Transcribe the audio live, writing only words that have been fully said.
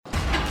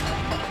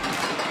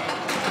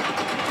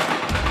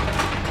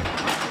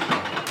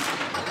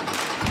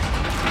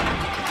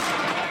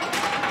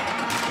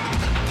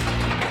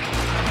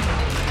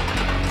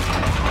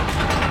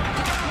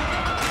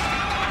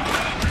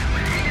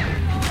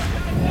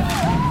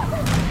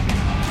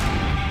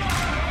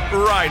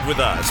Ride With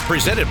Us,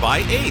 presented by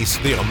ACE,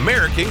 the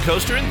American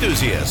Coaster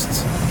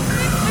Enthusiasts.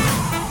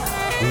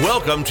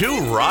 Welcome to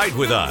Ride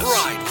With Us.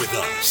 Ride With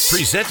Us.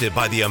 Presented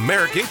by the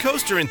American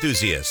Coaster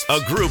Enthusiasts,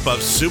 a group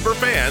of super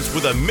fans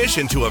with a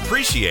mission to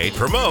appreciate,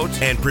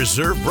 promote, and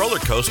preserve roller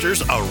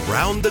coasters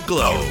around the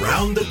globe.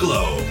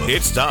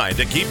 It's time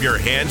to keep your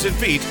hands and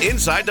feet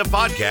inside the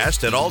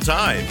podcast at all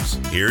times.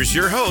 Here's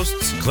your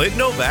hosts, Clint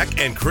Novak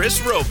and Chris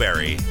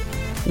Roberry.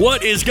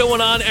 What is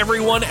going on,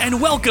 everyone, and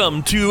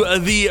welcome to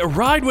the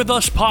Ride With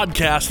Us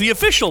podcast, the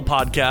official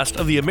podcast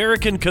of the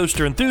American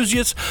Coaster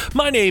Enthusiasts.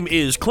 My name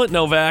is Clint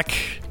Novak.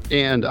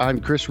 And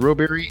I'm Chris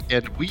Roberry,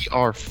 and we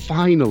are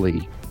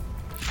finally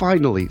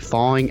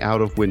thawing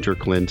out of winter,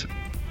 Clint.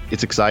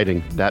 It's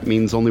exciting. That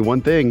means only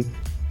one thing,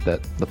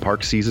 that the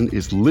park season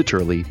is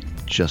literally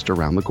just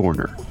around the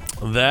corner.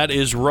 That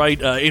is right.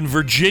 In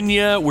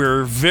Virginia,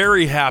 we're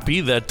very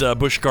happy that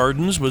Busch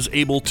Gardens was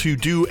able to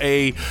do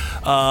a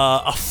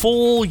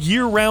full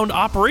year-round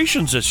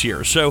operations this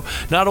year. So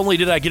not only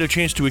did I get a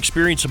chance to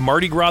experience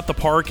Mardi Gras at the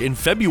park in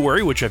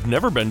February, which I've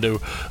never been to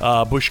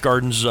Busch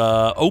Gardens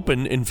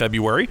open in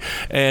February,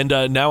 and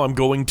now I'm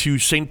going to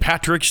St.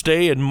 Patrick's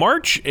Day in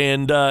March,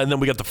 and then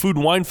we got the Food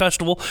and Wine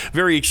Festival.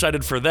 Very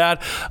excited for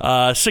that.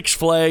 Six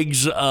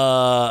Flags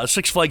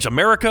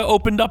America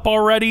opened up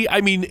already. I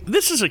mean,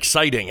 this is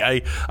exciting.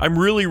 I'm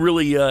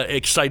really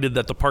excited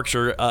that the parks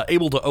are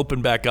able to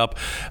open back up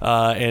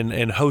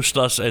and host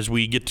us as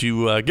we get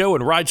to go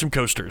and ride some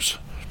coasters.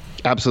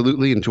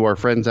 Absolutely, and to our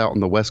friends out on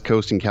the West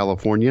Coast in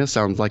California,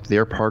 sounds like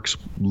their parks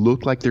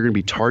look like they're going to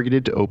be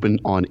targeted to open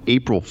on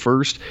April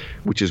 1st,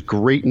 which is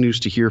great news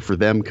to hear for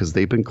them because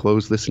they've been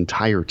closed this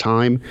entire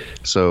time.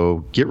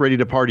 So get ready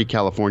to party,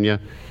 California.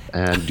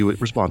 And do it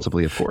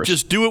responsibly, of course.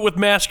 Just do it with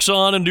masks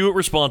on and do it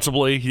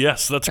responsibly.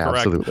 Yes, that's correct.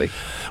 Absolutely.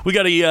 We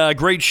got a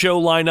great show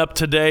lined up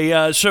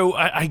today. So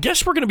I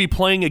guess we're going to be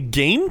playing a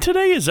game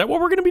today. Is that what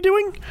we're going to be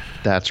doing?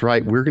 That's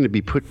right. We're going to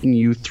be putting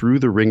you through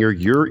the ringer.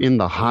 You're in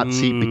the hot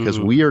seat because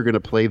we are going to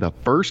play the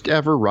first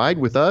ever Ride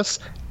With Us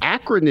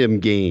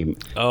acronym game.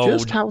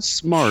 Just how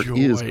smart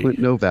is Clint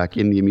Novak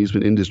in the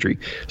amusement industry?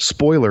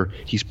 Spoiler,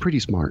 he's pretty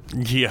smart.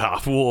 Yeah,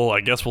 well, I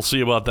guess we'll see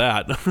about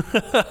that.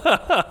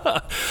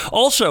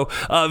 Also,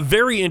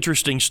 very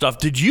interesting stuff.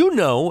 Did you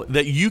know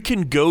that you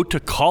can go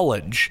to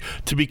college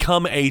to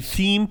become a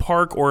theme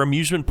park or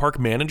amusement park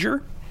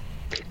manager?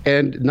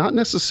 And not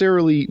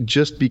necessarily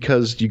just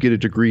because you get a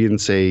degree in,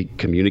 say,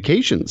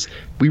 communications.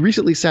 We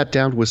recently sat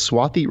down with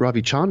Swathi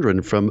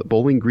Ravichandran from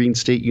Bowling Green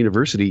State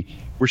University,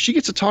 where she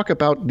gets to talk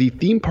about the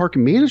theme park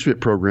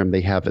management program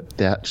they have at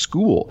that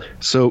school.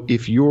 So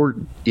if you're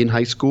in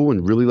high school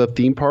and really love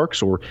theme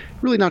parks or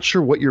really not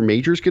sure what your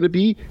major is going to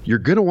be, you're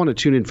going to want to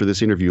tune in for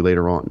this interview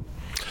later on.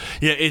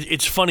 Yeah,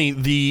 it's funny.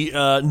 The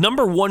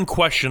number one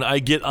question I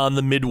get on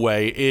the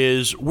Midway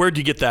is, where'd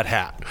you get that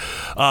hat?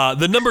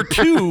 The number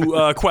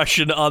two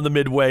question on the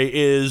Midway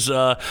is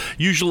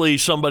usually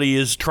somebody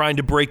is trying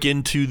to break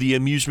into the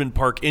amusement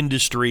park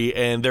industry,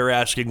 and they're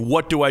asking,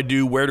 what do I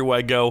do? Where do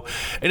I go?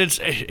 And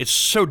it's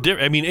so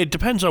different. I mean, it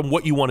depends on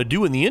what you want to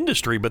do in the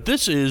industry, but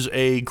this is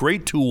a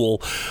great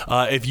tool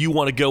if you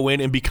want to go in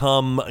and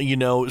become,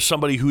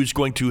 somebody who's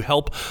going to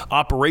help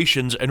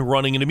operations and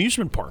running an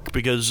amusement park,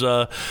 because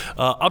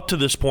up to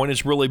this point,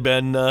 it's really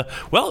been,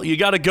 you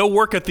got to go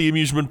work at the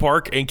amusement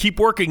park and keep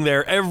working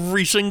there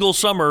every single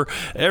summer,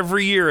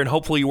 every year, and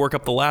hopefully you work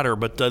up the ladder.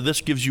 But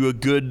this gives you a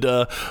good,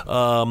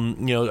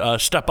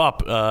 step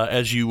up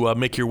as you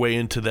make your way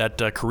into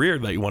that career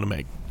that you want to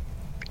make.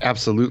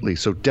 Absolutely.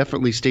 So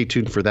definitely stay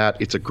tuned for that.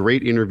 It's a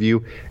great interview,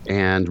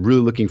 and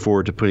really looking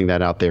forward to putting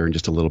that out there in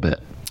just a little bit.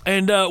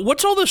 And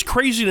what's all this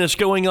craziness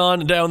going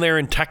on down there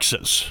in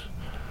Texas?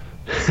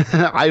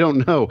 I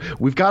don't know.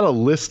 We've got a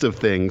list of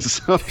things.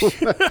 So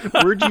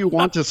where do you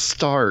want to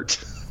start?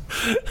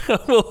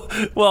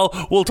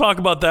 Well, we'll talk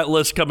about that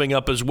list coming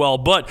up as well.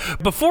 But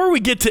before we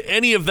get to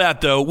any of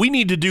that, though, we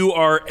need to do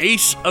our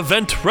ACE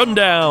event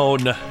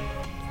rundown.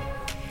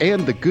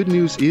 And the good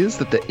news is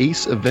that the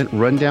ACE event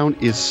rundown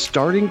is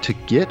starting to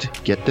get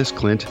this,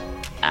 Clint,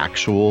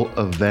 actual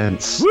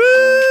events.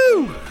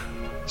 Woo!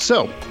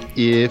 So,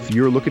 if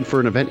you're looking for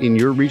an event in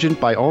your region,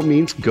 by all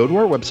means, go to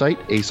our website,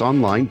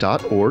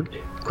 aceonline.org,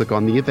 click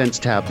on the events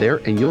tab there,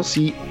 and you'll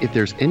see if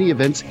there's any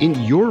events in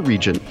your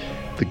region.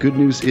 The good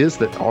news is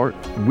that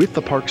with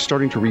the park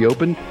starting to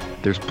reopen,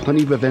 there's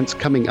plenty of events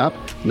coming up,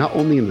 not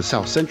only in the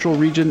South Central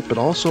region, but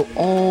also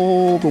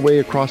all the way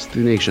across the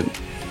nation.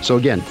 So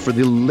again, for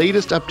the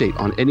latest update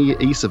on any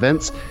ACE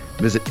events,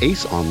 visit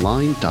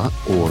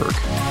aceonline.org.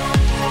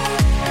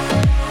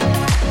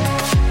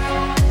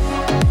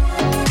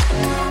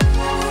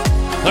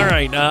 All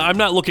right, I'm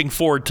not looking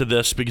forward to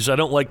this because I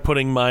don't like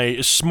putting my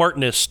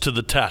smartness to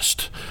the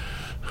test.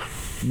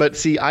 But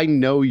see, I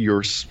know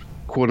your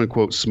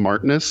quote-unquote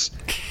smartness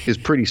is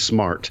pretty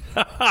smart,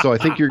 so I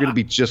think you're going to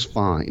be just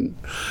fine.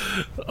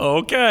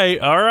 Okay,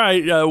 all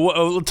right.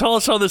 Tell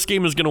us how this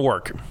game is going to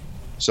work.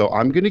 So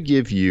I'm going to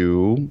give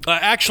you.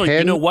 Actually, 10.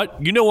 you know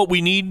what? You know what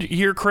we need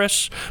here,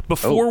 Chris?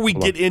 Before we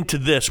get into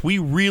this, we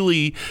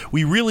really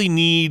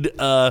need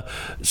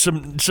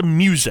some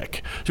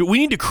music. So we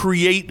need to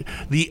create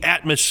the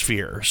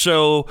atmosphere.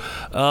 So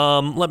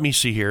let me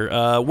see here.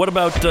 What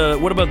about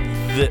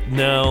the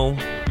no?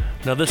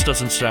 Now, this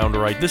doesn't sound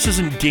right. This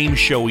isn't game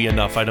showy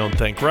enough, I don't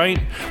think, right?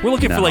 We're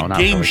looking for like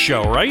game really.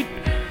 Show, right?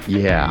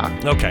 Yeah.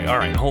 Okay, all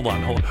right. Hold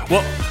on.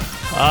 Well,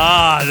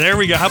 there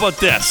we go. How about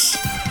this?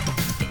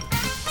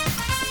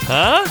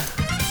 Huh?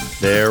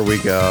 There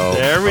we go.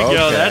 There we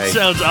go. That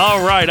sounds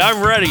all right.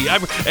 I'm ready.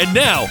 And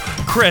now,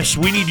 Chris,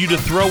 we need you to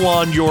throw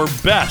on your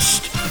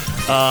best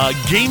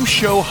game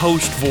show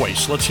host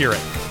voice. Let's hear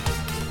it.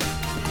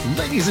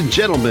 Ladies and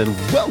gentlemen,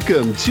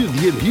 welcome to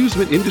the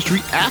Amusement Industry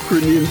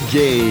Acronym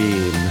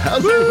Game.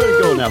 How's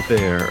everybody going out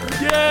there?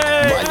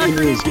 Yay! My name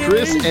is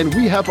Chris, and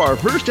we have our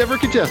first ever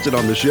contestant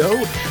on the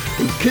show.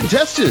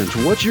 Contestant,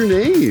 what's your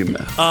name?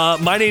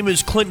 My name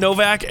is Clint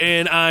Novak,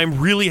 and I'm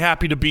really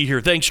happy to be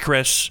here. Thanks,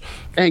 Chris.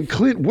 And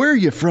Clint, where are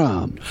you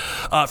from?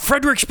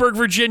 Fredericksburg,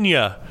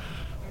 Virginia.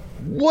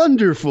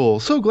 Wonderful.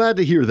 So glad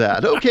to hear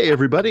that. Okay,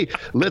 everybody,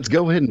 let's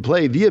go ahead and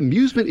play the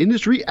Amusement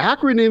Industry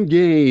Acronym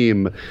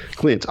Game.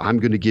 Clint, I'm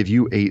going to give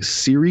you a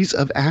series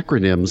of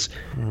acronyms,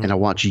 and I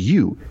want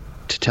you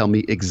to tell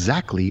me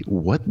exactly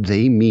what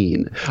they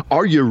mean.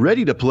 Are you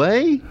ready to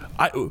play?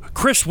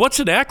 Chris, what's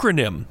an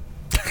acronym?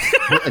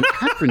 Well, an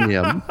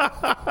acronym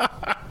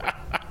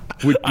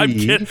would be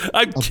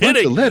I'm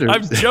kidding.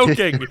 I'm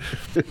joking.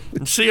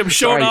 See, I'm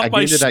showing off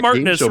my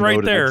smartness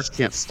right there. I just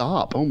can't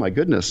stop. Oh, my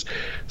goodness.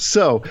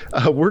 So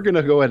we're going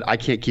to go ahead. I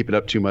can't keep it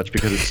up too much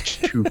because it's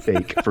too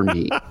fake for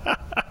me.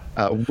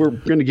 We're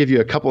going to give you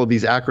a couple of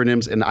these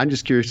acronyms, and I'm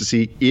just curious to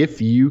see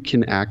if you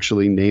can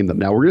actually name them.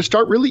 Now, we're going to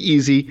start really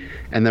easy,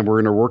 and then we're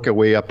going to work our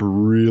way up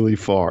really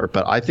far.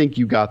 But I think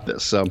you got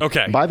this. So,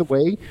 okay. By the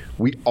way,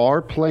 we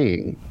are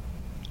playing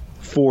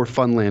for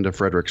Funland of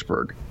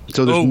Fredericksburg.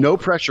 So there's no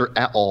pressure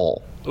at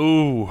all.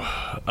 Ooh.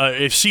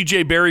 If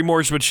CJ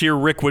Barrymore's was here,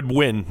 Rick would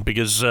win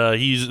because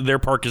their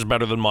park is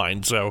better than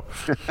mine. So,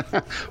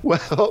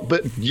 well,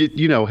 but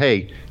you know,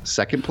 hey,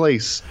 second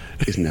place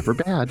is never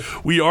bad.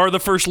 We are the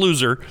first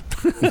loser.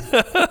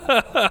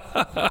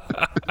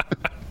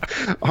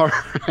 All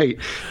right,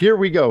 here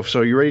we go.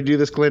 So you ready to do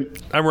this,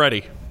 Clint? I'm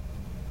ready.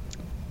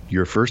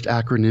 Your first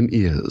acronym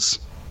is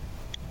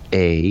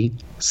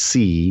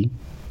ACE.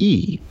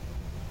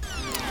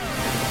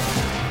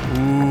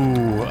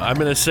 Ooh, I'm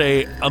going to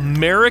say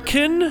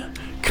American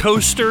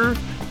Coaster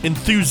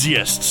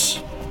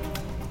Enthusiasts.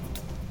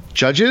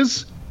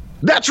 Judges?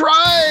 That's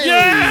right!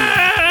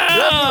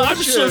 Yeah! I'm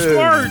so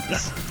smart!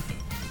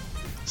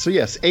 So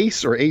yes,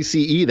 ACE or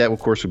ACE, that of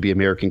course would be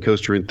American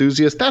Coaster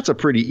Enthusiast. That's a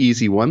pretty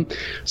easy one.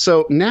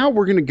 So now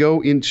we're going to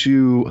go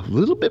into a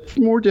little bit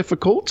more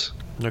difficult.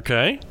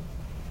 Okay.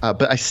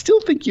 But I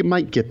still think you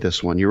might get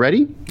this one. You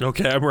ready?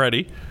 Okay, I'm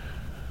ready.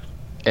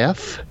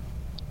 FEC.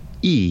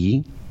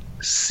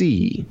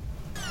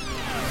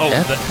 Oh,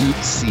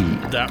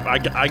 FEC.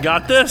 I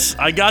got this.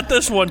 I got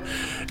this one.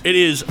 It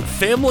is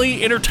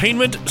Family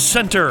Entertainment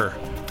Center.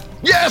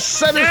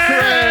 Yes, that is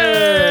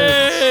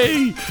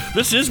correct.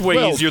 This is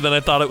way easier than I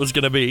thought it was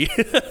going to be.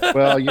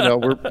 Well, you know,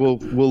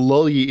 we'll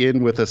lull you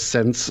in with a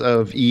sense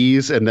of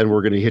ease, and then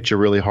we're going to hit you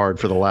really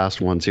hard for the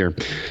last ones here.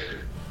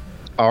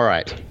 All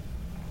right.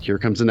 Here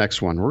comes the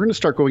next one. We're going to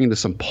start going into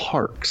some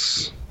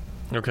parks.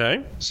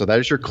 Okay. So that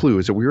is your clue.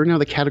 Is that we are now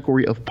the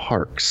category of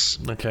parks.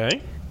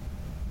 Okay.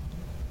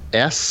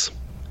 SFM.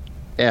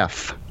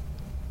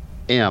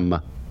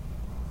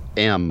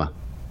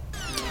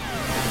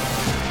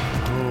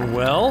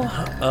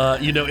 Well,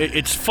 you know,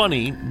 it's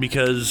funny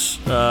because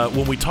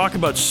when we talk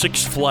about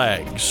Six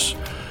Flags,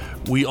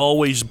 we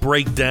always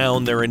break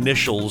down their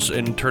initials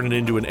and turn it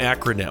into an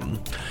acronym.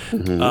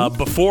 Mm-hmm.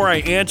 Before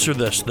I answer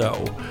this,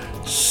 though,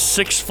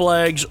 Six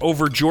Flags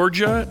Over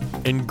Georgia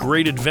and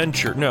Great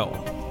Adventure.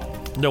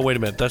 No, wait a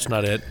minute. That's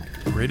not it.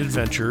 Great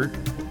Adventure,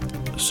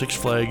 Six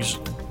Flags,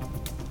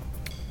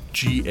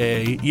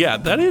 GA. Yeah,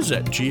 that is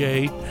it.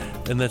 GA,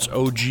 and that's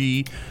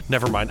OG.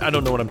 Never mind. I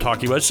don't know what I'm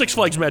talking about. It's Six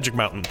Flags Magic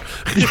Mountain.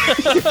 Give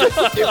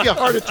you a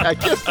heart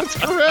attack. Yes, that's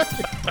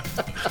correct.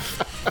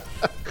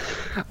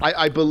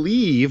 I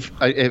believe,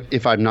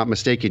 if I'm not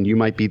mistaken, you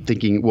might be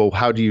thinking, well,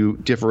 how do you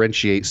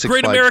differentiate Six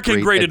Great Flags American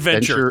Great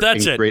Adventure?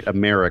 That's and it. Great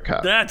America.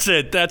 That's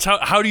it. That's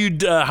how do you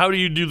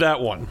do that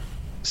one?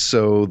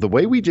 So the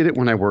way we did it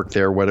when I worked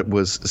there, what it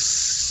was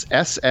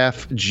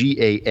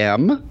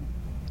SFGAM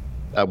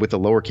with a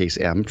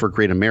lowercase m for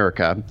Great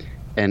America,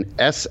 and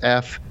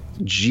SFGADV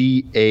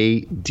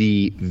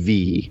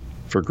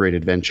for Great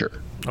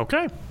Adventure.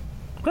 Okay.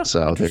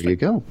 So there you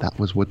go. That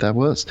was what that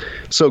was.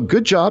 So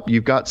good job.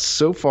 You've got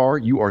so far,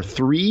 you are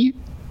 3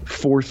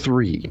 for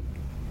 3.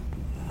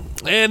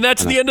 And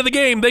that's the end of the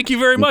game. Thank you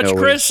very much,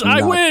 Chris.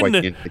 I win. Quite the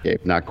end of the game.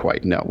 Not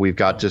quite. No, we've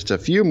got just a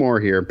few more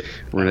here.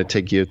 We're going to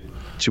take you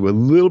to a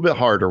little bit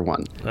harder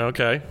one.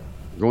 Okay.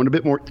 Going a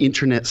bit more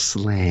internet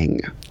slang.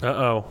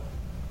 Uh-oh.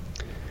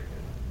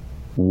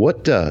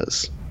 What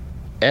does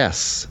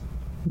SBNY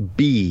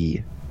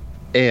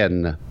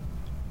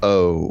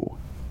O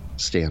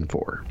stand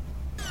for?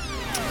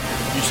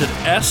 You said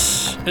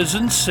S as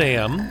in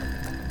Sam,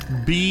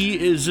 B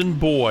is in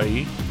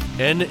boy,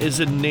 N is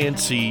in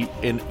Nancy,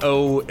 and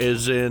O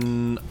is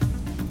in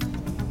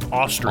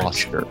ostrich.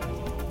 Oscar.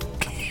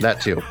 That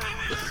too.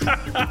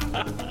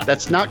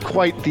 That's not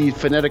quite the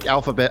phonetic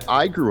alphabet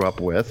I grew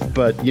up with,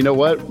 but you know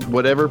what?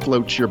 Whatever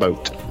floats your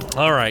boat.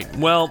 All right.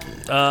 Well,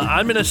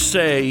 I'm going to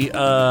say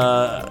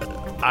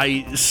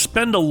I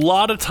spend a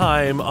lot of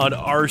time on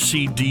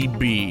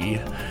RCDB.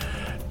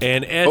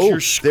 And as you're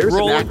scrolling... There's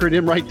an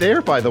acronym right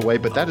there, by the way,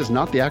 but that is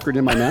not the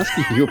acronym I'm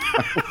asking you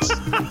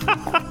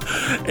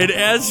about. And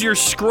as you're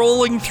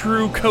scrolling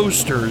through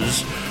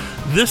coasters,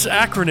 this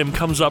acronym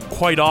comes up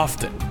quite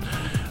often.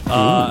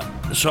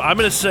 So I'm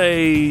going to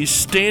say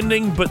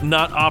standing but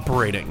not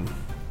operating.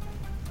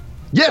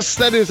 Yes,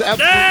 that is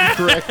absolutely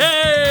correct.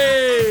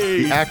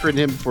 Hey! The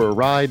acronym for a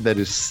ride that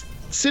is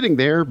sitting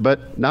there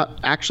but not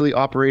actually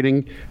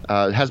operating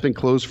has been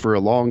closed for a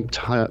long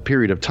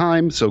period of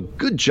time. So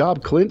good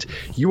job, Clint.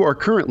 You are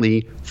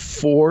currently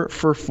 4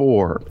 for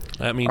 4.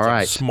 That means All I'm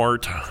right.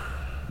 smart.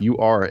 You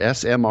are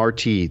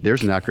SMRT.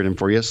 There's an acronym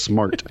for you.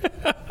 Smart.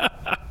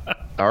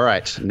 All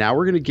right. Now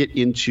we're going to get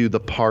into the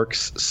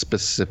parks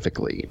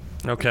specifically.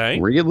 Okay.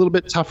 We're going to get a little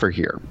bit tougher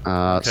here.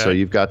 So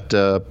you've got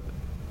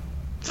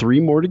 3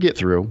 more to get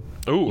through.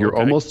 Ooh, You're okay.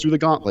 almost through the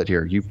gauntlet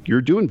here.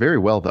 You're doing very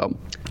well, though.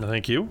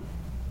 Thank you.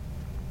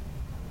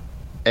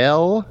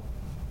 LSM.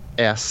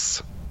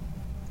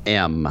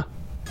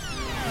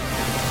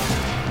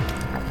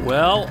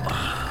 Well,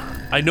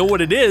 I know what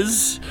it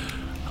is.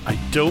 I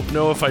don't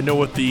know if I know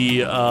what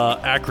the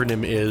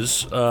acronym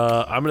is.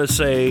 I'm going to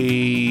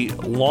say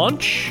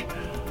launch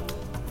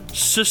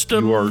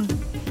system You are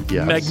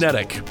yes.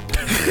 magnetic.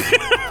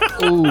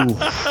 Ooh.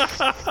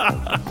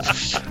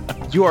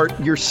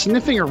 You're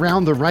sniffing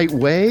around the right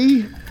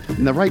way,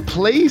 in the right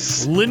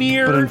place.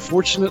 Linear, but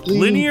unfortunately,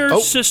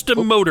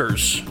 system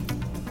motors.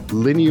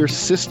 Linear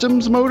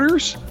systems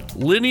motors.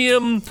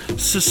 Lineum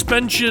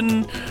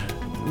suspension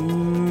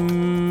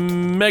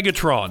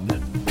Megatron.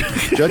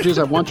 Judges,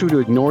 I want you to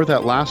ignore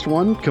that last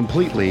one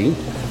completely.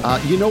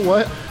 You know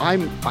what?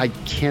 I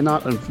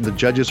cannot. The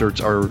judges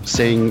are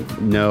saying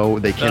no.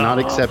 They cannot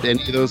accept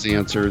any of those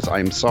answers.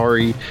 I'm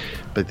sorry,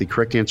 but the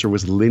correct answer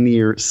was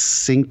linear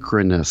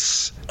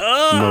synchronous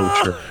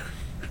motor.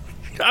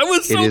 I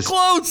was so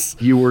close.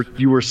 You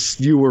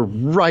were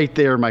right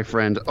there, my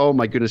friend. Oh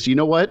my goodness. You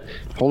know what?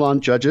 Hold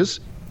on, judges.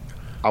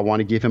 I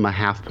want to give him a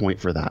half point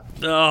for that.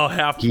 Oh,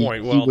 half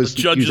point. Well, the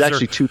judges he was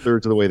actually 2/3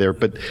 of the way there,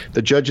 but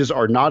the judges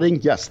are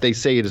nodding. Yes, they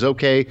say it is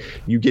okay.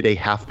 You get a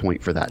half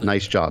point for that.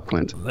 Nice job,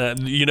 Clint.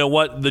 You know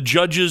what? The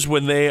judges,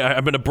 I'm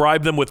going to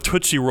bribe them with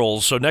Tootsie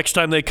Rolls. So next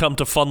time they come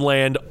to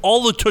Funland,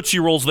 all the Tootsie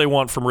Rolls they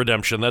want from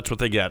Redemption. That's what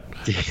they get.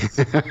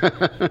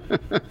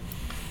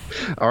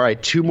 All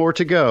right, 2 more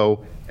to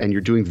go, and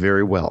you're doing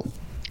very well.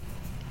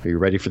 Are you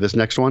ready for this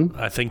next one?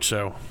 I think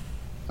so.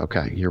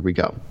 Okay, here we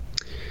go.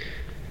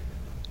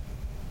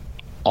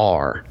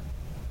 R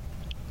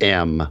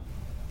M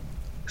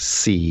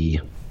C.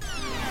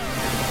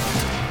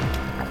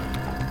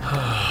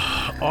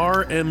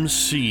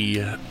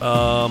 RMC.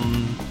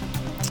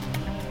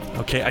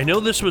 Okay, I know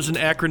this was an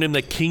acronym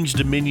that King's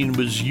Dominion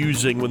was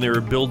using when they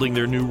were building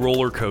their new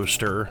roller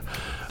coaster.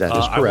 That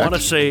is correct. I want to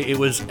say it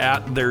was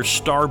at their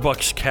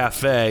Starbucks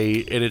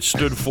Cafe, and it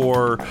stood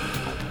for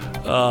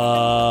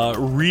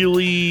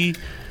really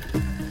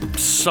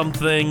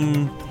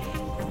something.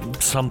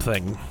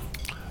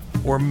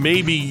 Or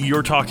maybe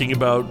you're talking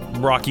about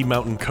Rocky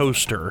Mountain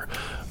Coaster,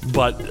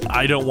 but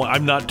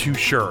I'm not too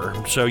sure.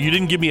 So you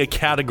didn't give me a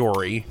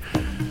category.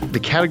 The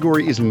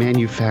category is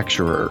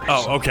manufacturer.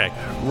 Oh, okay.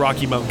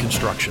 Rocky Mountain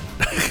Construction.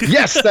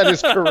 Yes, that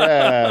is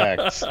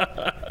correct.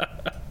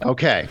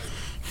 Okay.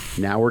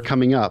 Now we're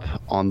coming up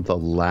on the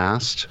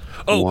last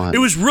one. It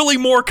was Really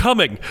More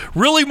Coming.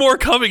 Really More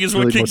Coming is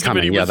what Really King's More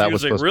Coming. Dominion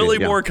was using. Really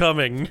yeah. More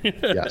Coming.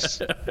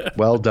 Yes.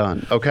 Well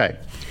done. Okay.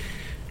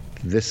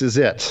 This is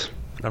it.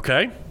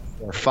 Okay.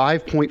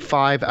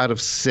 5.5 out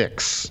of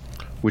 6,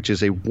 which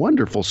is a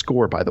wonderful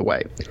score, by the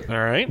way. All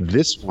right.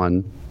 This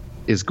one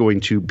is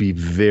going to be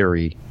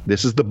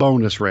this is the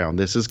bonus round.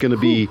 This is going to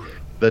be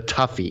the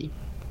toughie.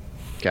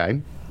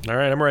 Okay? All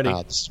right, I'm ready.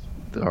 All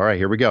right,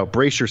 here we go.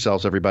 Brace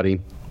yourselves,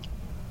 everybody.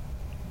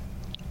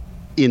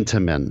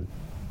 Intamin.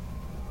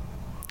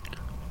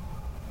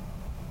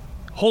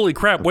 Holy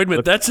crap, wait a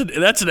minute. That's an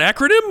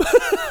acronym?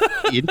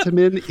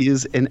 Intamin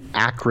is an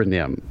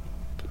acronym.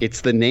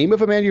 It's the name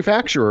of a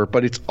manufacturer,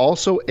 but it's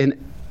also an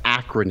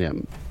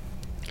acronym.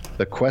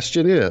 The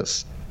question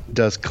is,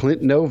 does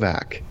Clint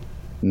Novak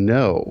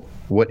know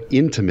what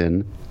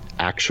Intamin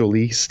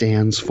actually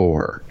stands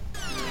for?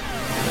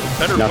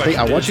 Better Nothing. question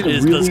I want you to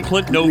is really, does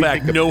Clint really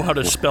Novak know how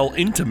to spell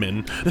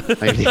Intamin?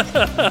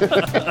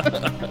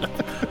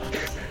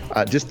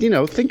 Just,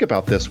 think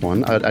about this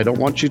one. I don't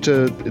want you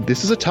to...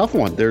 This is a tough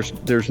one.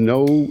 There's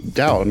no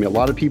doubt. I mean, a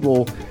lot of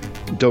people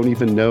don't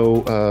even know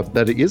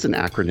that it is an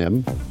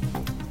acronym.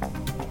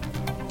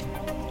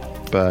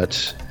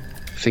 But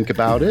think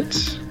about it.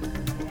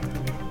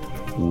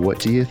 What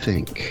do you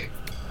think?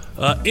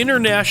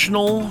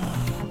 International.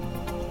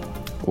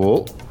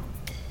 Oh.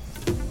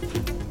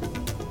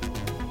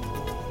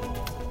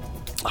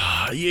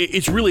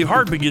 It's really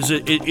hard because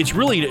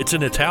it's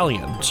in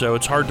Italian, so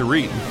it's hard to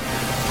read.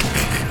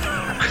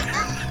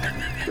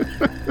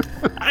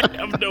 I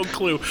have no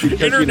clue.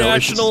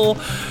 International,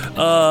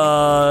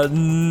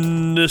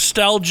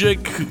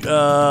 nostalgic.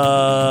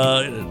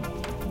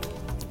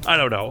 I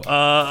don't know.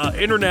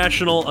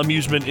 International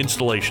amusement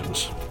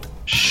installations.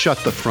 Shut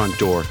the front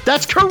door.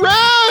 That's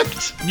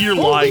correct! You're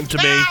lying to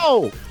me.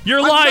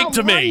 You're lying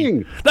to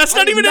me. That's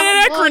not even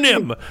an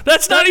acronym.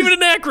 That's not even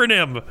an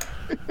acronym.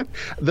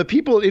 The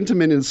people at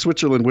Intamin in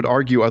Switzerland would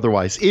argue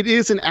otherwise. It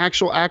is an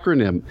actual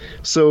acronym.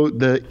 So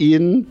the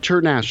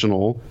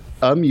International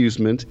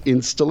Amusement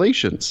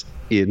Installations.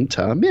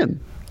 Intamin.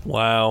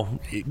 Wow.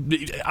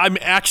 I'm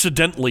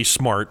accidentally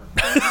smart.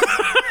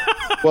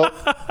 Well,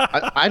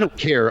 I don't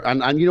care.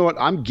 And you know what?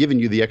 I'm giving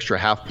you the extra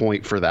half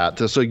point for that.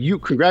 So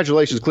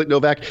congratulations, Clint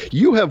Novak.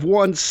 You have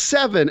won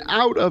 7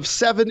 out of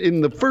 7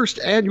 in the first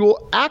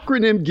annual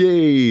acronym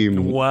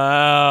game.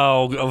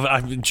 Wow.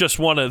 I just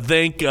want to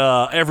thank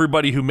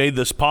everybody who made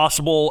this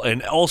possible,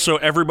 and also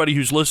everybody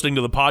who's listening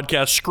to the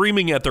podcast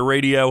screaming at the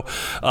radio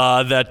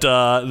that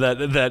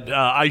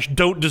I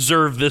don't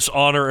deserve this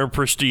honor and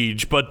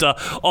prestige. But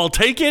I'll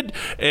take it,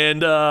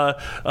 and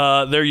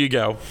there you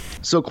go.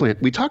 So,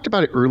 Clint, we talked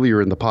about it earlier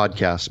in the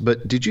podcast,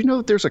 but did you know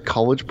that there's a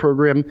college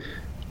program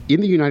in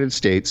the United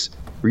States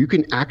where you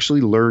can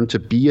actually learn to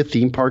be a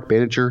theme park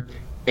manager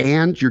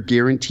and you're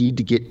guaranteed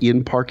to get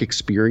in-park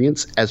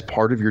experience as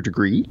part of your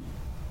degree?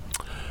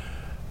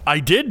 I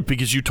did,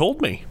 because you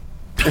told me.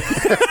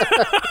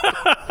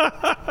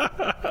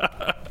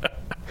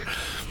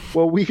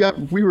 Well, we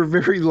were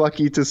very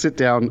lucky to sit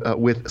down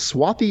with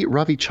Swathi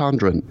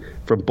Ravichandran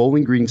from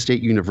Bowling Green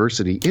State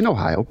University in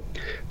Ohio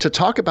to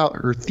talk about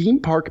her theme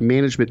park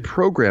management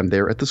program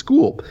there at the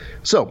school.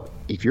 So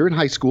if you're in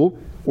high school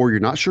or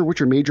you're not sure what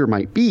your major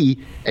might be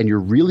and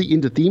you're really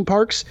into theme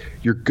parks,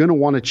 you're going to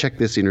want to check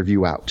this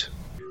interview out.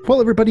 Well,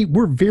 everybody,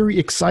 we're very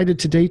excited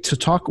today to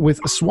talk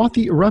with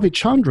Swathi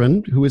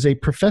Ravichandran, who is a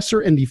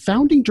professor and the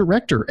founding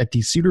director at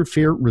the Cedar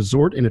Fair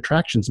Resort and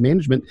Attractions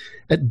Management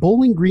at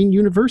Bowling Green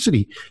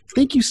University.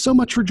 Thank you so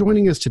much for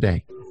joining us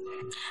today.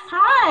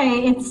 Hi,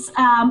 it's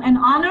an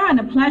honor and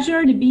a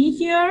pleasure to be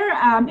here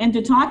and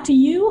to talk to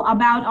you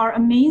about our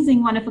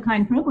amazing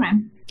one-of-a-kind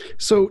program.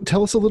 So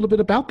tell us a little bit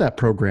about that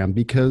program,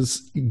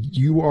 because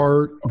you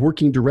are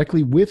working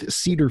directly with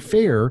Cedar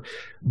Fair,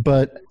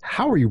 but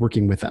how are you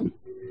working with them?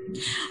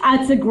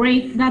 That's a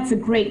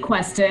great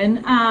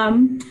question.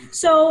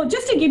 So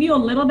just to give you a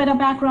little bit of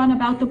background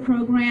about the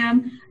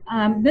program,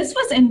 this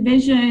was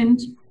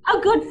envisioned a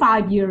good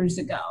 5 years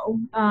ago.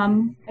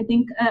 I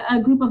think a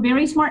group of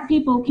very smart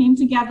people came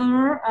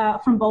together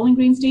from Bowling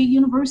Green State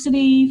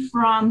University,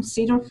 from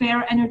Cedar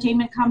Fair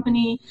Entertainment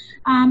Company,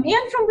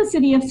 and from the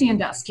city of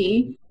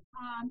Sandusky.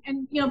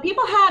 And,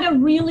 people had a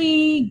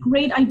really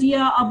great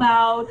idea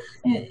about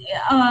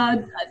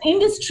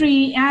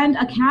industry and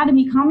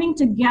academy coming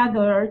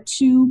together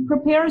to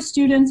prepare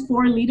students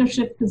for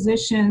leadership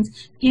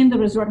positions in the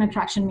resort and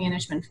attraction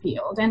management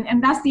field.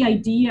 And that's the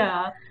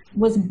idea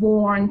was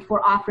born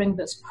for offering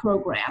this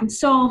program.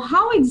 So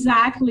how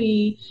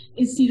exactly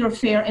is Cedar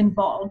Fair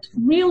involved?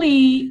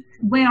 Really,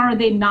 where are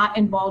they not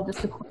involved is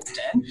the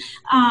question.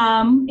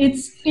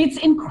 It's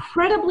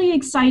incredibly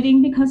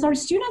exciting because our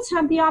students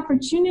have the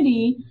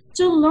opportunity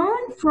to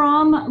learn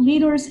from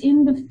leaders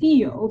in the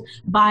field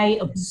by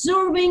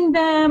observing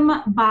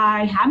them,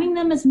 by having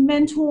them as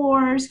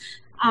mentors,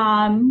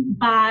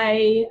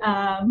 by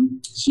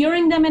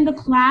hearing them in the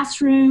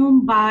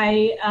classroom,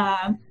 by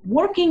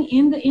working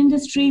in the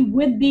industry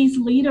with these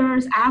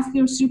leaders as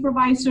their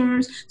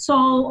supervisors.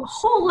 So a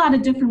whole lot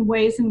of different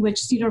ways in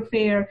which Cedar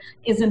Fair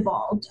is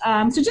involved.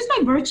 So just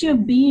by virtue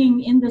of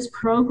being in this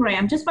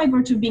program, just by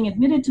virtue of being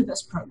admitted to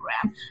this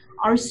program,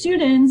 our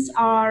students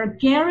are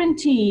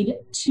guaranteed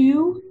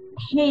 2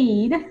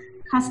 paid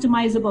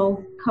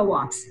customizable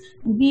co-ops.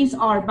 These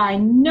are by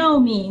no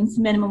means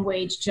minimum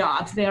wage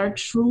jobs. They are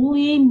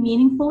truly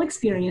meaningful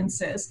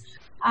experiences.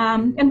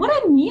 And what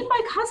I mean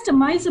by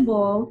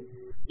customizable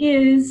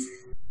is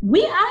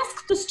we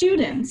ask the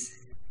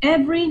students,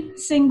 every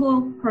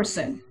single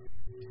person.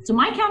 So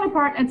my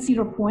counterpart at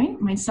Cedar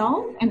Point,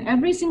 myself, and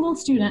every single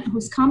student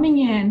who's coming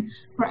in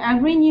for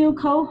every new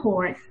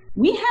cohort,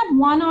 we have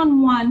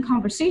one-on-one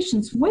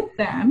conversations with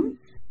them.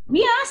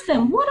 We ask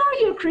them, what are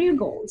your career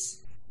goals?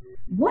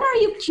 What are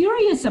you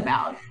curious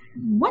about?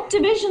 What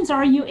divisions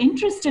are you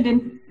interested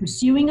in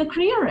pursuing a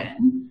career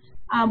in?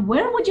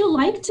 Where would you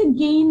like to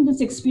gain this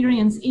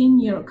experience in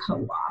your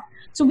co-op?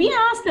 So we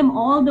ask them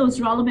all those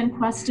relevant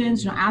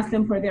questions, ask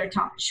them for their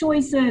top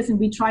choices, and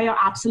we try our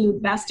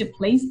absolute best to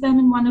place them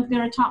in one of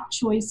their top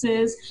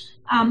choices.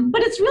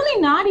 But it's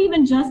really not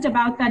even just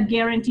about that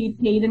guaranteed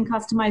paid and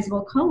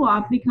customizable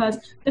co-op, because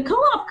the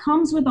co-op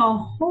comes with a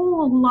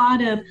whole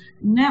lot of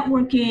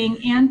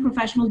networking and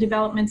professional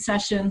development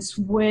sessions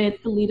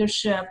with the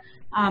leadership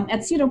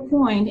at Cedar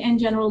Point and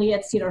generally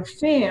at Cedar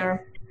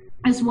Fair.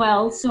 as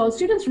well. So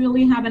students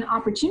really have an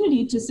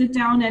opportunity to sit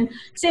down and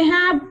say,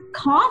 have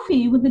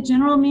coffee with the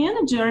general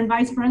manager and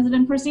vice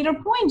president for Cedar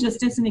Point,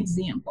 just as an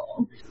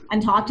example,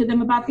 and talk to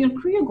them about their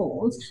career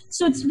goals.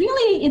 So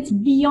it's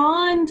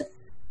beyond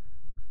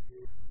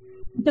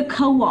the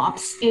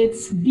co-ops,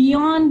 it's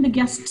beyond the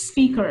guest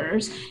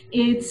speakers.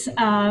 It's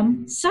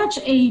such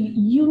a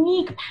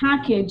unique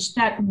package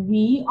that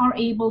we are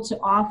able to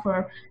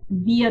offer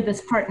via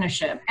this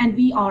partnership. And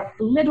we are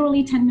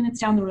literally 10 minutes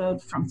down the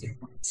road from Cedar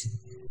Point.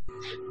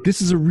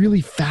 This is a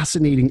really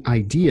fascinating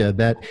idea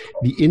that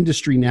the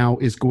industry now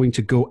is going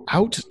to go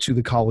out to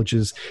the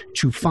colleges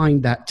to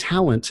find that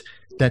talent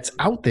that's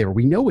out there.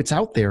 We know it's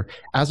out there,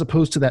 as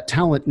opposed to that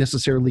talent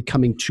necessarily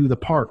coming to the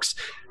parks.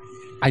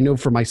 I know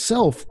for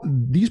myself,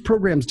 these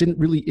programs didn't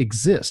really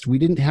exist. We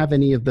didn't have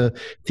any of the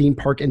theme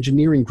park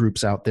engineering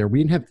groups out there. We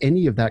didn't have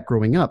any of that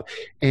growing up.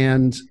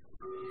 And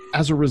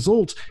as a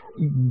result,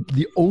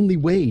 the only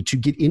way to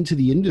get into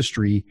the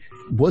industry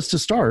was to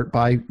start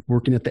by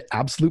working at the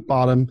absolute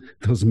bottom,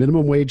 those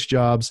minimum wage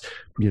jobs,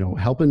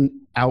 helping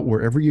out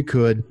wherever you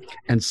could,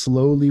 and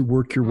slowly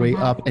work your way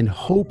up and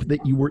hope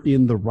that you were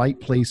in the right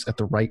place at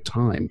the right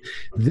time.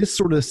 This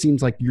sort of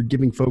seems like you're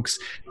giving folks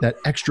that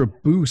extra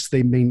boost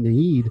they may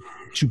need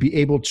to be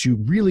able to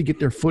really get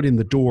their foot in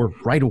the door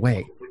right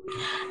away.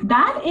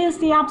 That is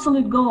the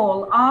absolute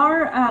goal.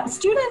 Our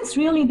students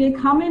really, they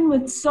come in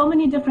with so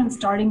many different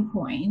starting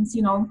points.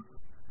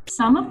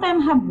 Some of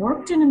them have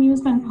worked in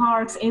amusement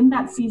parks in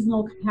that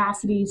seasonal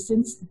capacity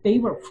since they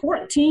were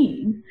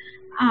 14.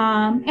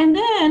 And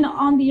then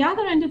on the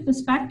other end of the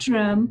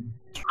spectrum,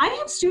 I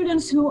have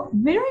students who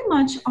very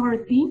much are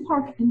theme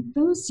park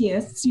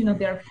enthusiasts.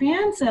 They're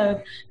fans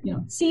of,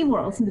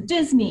 SeaWorlds and the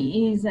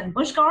Disneys and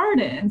Busch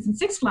Gardens and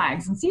Six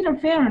Flags and Cedar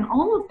Fair and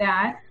all of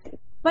that.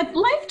 But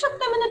life took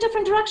them in a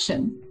different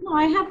direction.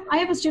 I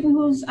have a student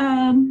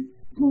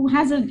who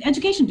has an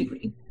education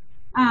degree,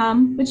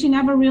 but she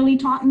never really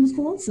taught in the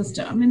school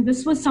system. And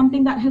this was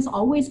something that has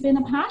always been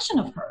a passion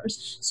of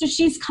hers. So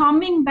she's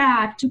coming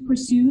back to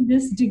pursue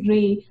this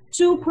degree,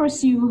 to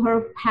pursue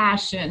her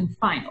passion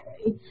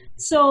finally.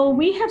 So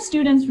we have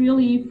students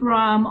really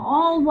from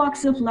all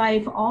walks of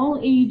life, all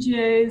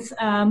ages,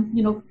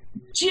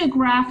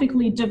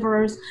 geographically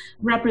diverse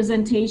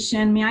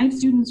representation. I have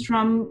students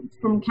from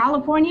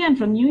California and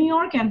from New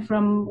York and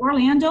from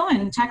Orlando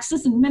and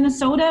Texas and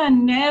Minnesota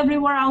and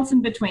everywhere else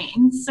in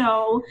between.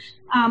 So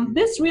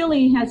this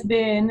really has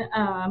been,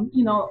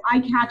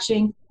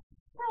 eye-catching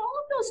for all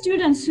of those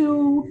students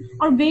who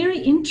are very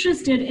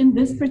interested in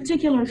this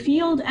particular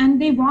field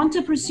and they want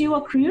to pursue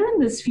a career in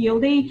this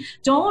field. They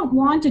don't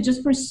want to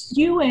just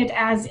pursue it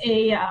as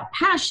a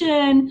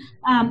passion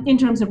in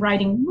terms of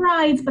riding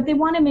rides, but they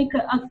want to make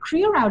a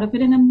career out of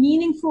it and a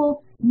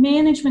meaningful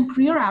management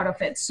career out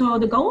of it. So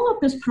the goal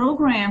of this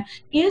program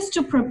is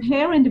to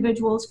prepare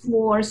individuals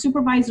for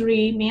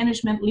supervisory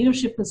management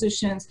leadership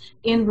positions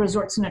in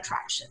resorts and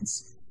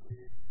attractions.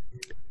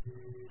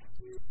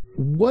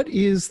 What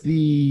is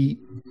the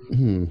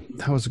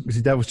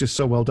that was just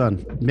so well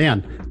done,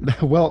 man.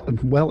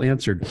 Well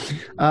answered.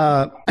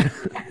 How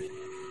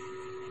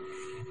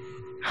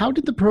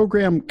did the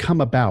program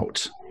come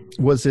about?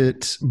 Was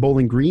it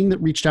Bowling Green that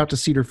reached out to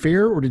Cedar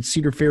Fair, or did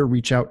Cedar Fair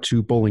reach out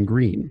to Bowling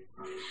Green?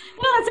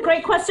 That's a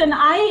great question.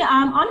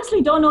 I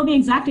honestly don't know the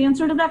exact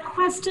answer to that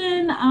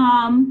question.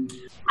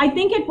 I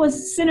think it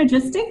was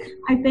synergistic.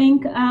 I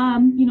think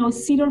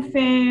Cedar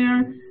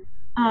Fair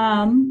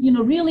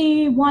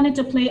really wanted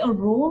to play a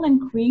role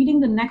in creating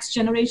the next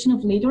generation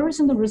of leaders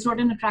in the resort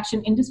and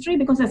attraction industry,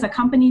 because as a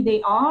company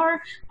they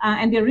are,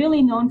 and they're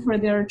really known for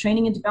their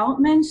training and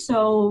development.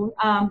 So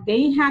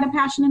they had a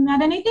passion in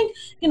that. And I think,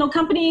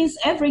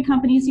 every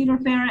company, Cedar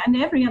Fair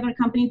and every other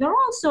company, they're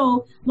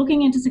also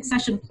looking into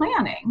succession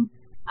planning.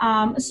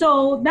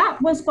 So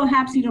that was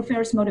perhaps Cedar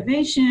Fair's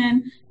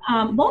motivation.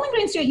 Bowling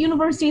Green State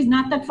University is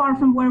not that far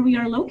from where we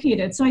are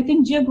located. So I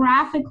think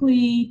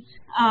geographically,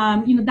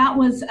 that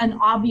was an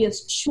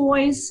obvious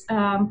choice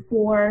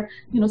for,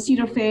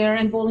 Cedar Fair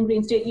and Bowling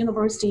Green State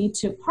University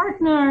to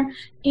partner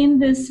in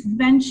this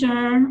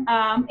venture.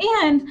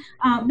 And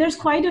there's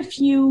quite a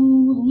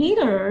few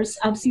leaders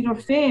of Cedar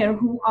Fair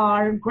who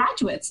are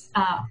graduates,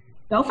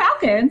 Go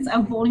Falcons,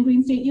 of Bowling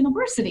Green State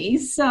University.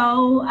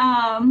 So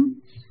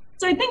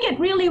I think it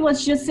really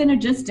was just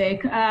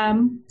synergistic,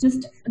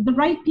 just the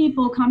right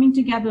people coming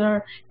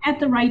together at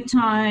the right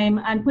time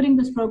and putting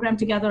this program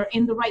together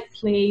in the right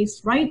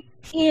place, right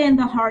in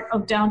the heart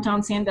of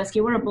downtown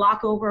Sandusky. We're a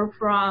block over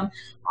from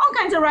all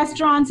kinds of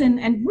restaurants, and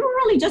we're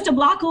really just a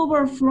block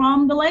over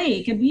from the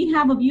lake. And we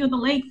have a view of the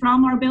lake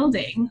from our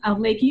building of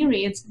Lake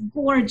Erie. It's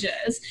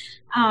gorgeous.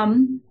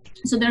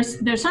 So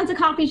there's tons of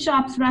coffee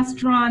shops,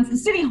 restaurants. The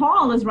city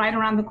hall is right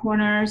around the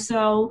corner.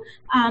 So,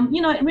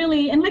 it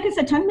really, and like I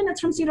said, 10 minutes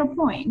from Cedar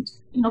Point,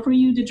 for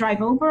you to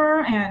drive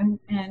over and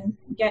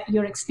get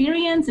your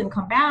experience and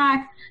come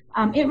back.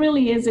 It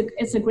really is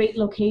it's a great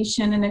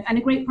location and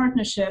a great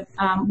partnership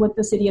with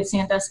the city of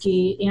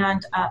Sandusky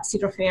and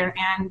Cedar Fair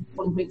and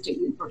Bowling Green State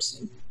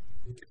University.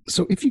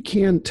 So if you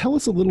can, tell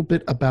us a little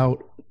bit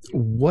about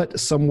what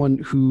someone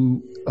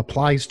who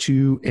applies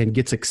to and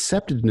gets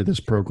accepted into this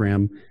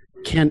program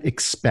can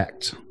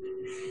expect?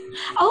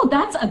 Oh,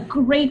 that's a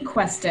great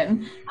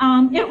question.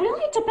 It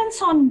really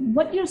depends on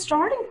what your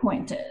starting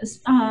point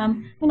is.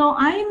 I'm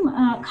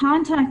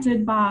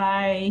contacted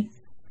by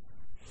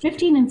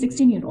 15 and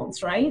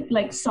 16-year-olds, right?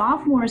 Like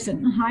sophomores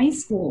in high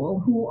school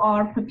who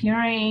are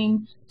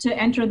preparing to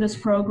enter this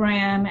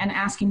program and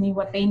asking me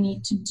what they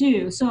need to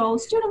do. So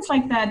students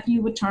like that,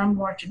 you would term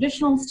more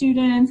traditional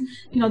students,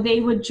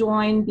 they would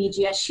join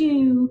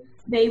BGSU,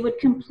 they would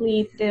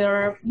complete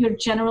your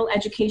general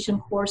education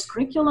course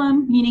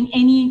curriculum, meaning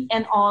any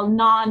and all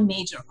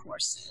non-major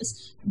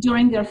courses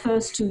during their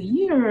first 2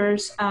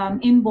 years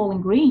in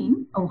Bowling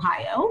Green,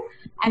 Ohio.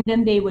 And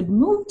then they would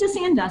move to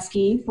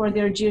Sandusky for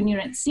their junior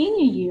and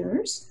senior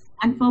years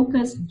and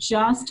focus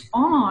just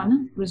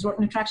on resort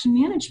and attraction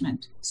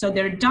management. So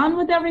they're done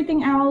with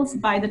everything else.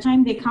 By the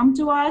time they come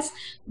to us,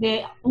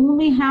 they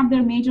only have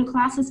their major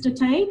classes to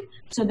take.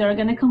 So they're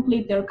going to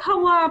complete their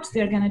co-ops,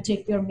 they're going to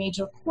take their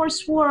major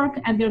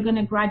coursework, and they're going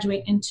to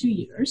graduate in 2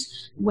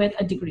 years with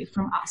a degree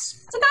from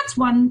us. So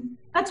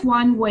that's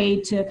one way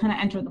to kind of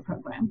enter the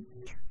program.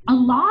 A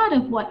lot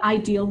of what I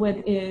deal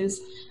with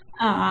is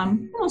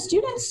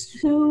students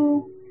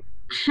who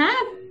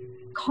have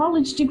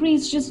college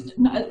credits just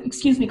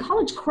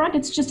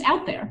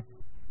out there.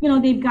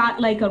 They've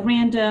got like a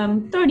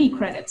random 30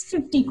 credits,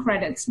 50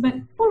 credits, but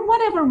for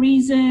whatever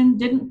reason,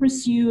 didn't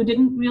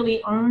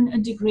really earn a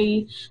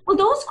degree. Well,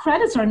 those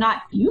credits are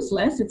not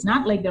useless. It's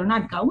not like they're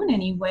not going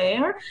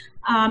anywhere.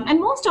 And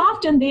most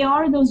often they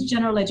are those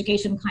general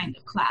education kind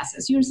of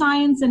classes, your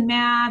science and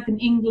math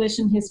and English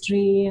and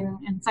history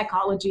and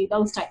psychology,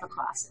 those type of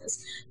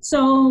classes.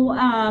 So,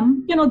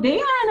 they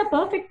are in a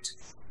perfect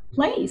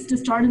place to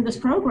start in this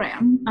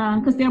program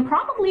because they're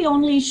probably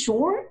only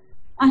short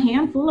a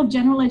handful of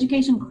general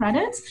education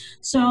credits.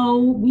 So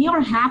we are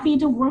happy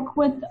to work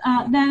with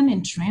them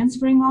in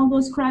transferring all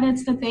those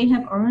credits that they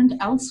have earned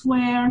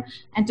elsewhere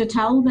and to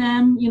tell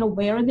them,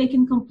 where they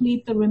can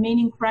complete the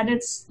remaining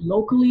credits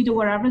locally to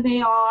wherever they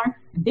are.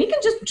 They can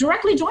just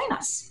directly join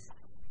us.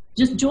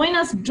 Just join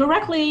us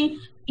directly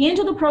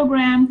into the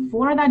program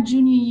for that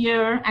junior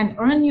year and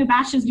earn your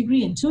bachelor's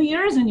degree in 2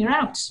 years and you're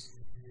out.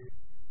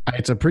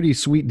 It's a pretty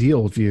sweet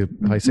deal if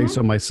I say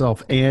so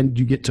myself, and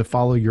you get to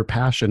follow your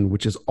passion,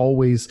 which is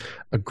always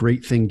a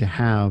great thing to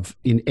have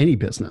in any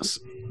business.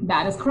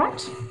 That is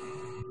correct.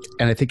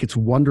 And I think it's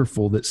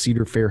wonderful that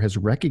Cedar Fair has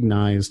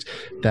recognized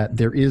that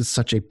there is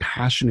such a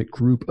passionate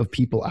group of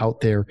people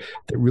out there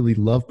that really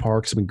love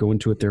parks and been going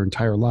to it their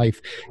entire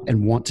life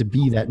and want to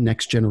be that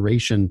next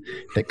generation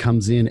that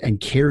comes in and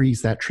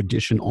carries that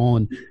tradition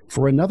on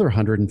for another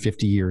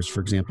 150 years, for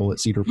example, at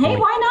Cedar Point. Hey,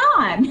 why not?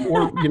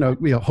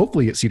 Or,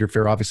 hopefully at Cedar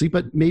Fair, obviously,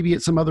 but maybe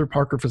at some other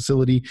park or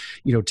facility,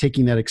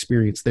 taking that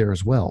experience there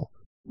as well.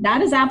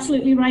 That is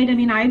absolutely right. I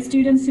mean, I have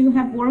students who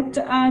have worked,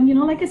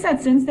 like I said,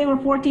 since they were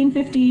 14,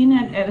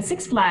 15 at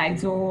Six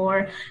Flags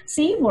or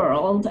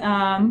SeaWorld,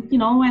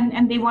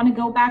 and they want to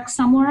go back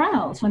somewhere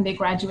else when they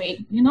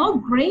graduate.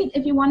 Great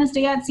if you want to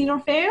stay at Cedar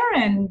Fair,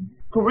 and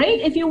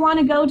great if you want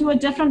to go to a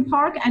different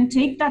park and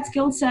take that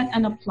skill set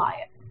and apply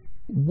it.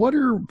 What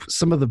are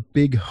some of the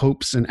big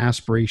hopes and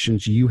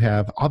aspirations you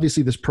have?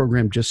 Obviously, this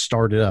program just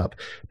started up,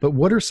 but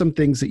what are some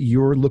things that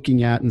you're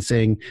looking at and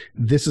saying,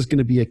 this is going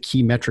to be a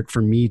key metric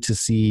for me to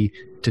see,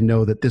 to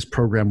know that this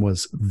program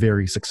was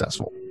very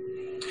successful?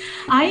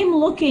 I'm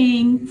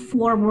looking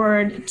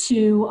forward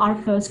to our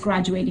first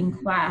graduating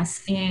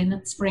class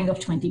in spring of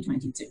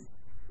 2022.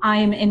 I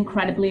am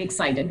incredibly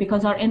excited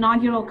because our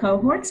inaugural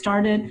cohort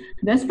started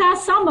this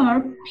past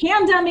summer.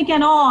 Pandemic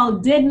and all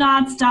did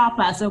not stop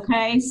us,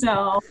 okay?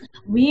 So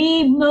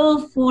we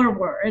moved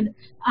forward.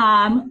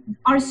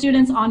 Our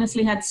students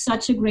honestly had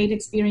such a great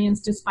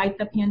experience despite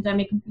the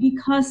pandemic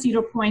because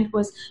Cedar Point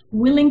was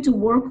willing to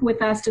work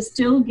with us to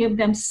still give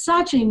them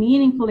such a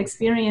meaningful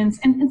experience.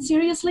 And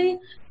seriously,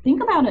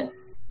 think about it.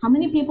 How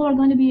many people are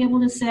going to be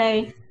able to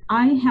say,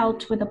 I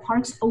helped with the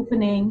park's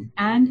opening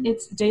and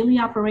its daily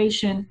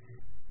operation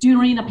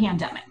during a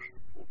pandemic?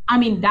 I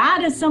mean,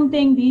 that is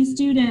something these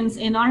students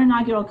in our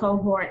inaugural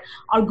cohort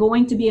are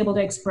going to be able to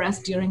express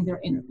during their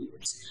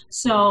interviews.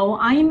 So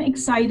I'm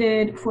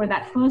excited for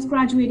that first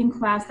graduating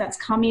class that's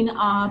coming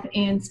up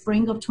in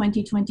spring of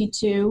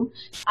 2022.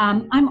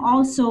 I'm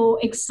also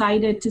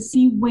excited to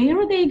see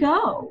where they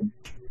go.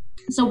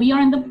 So we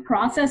are in the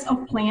process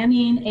of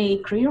planning a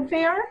career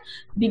fair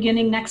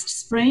beginning next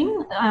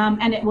spring,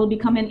 and it will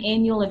become an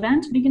annual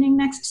event beginning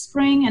next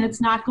spring, and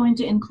it's not going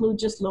to include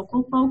just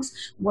local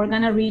folks. We're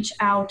going to reach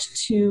out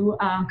to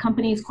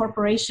companies,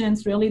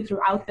 corporations, really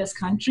throughout this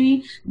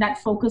country that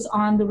focus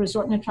on the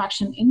resort and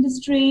attraction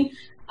industry.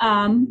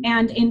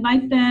 And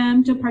invite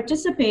them to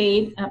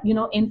participate,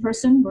 in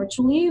person,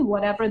 virtually,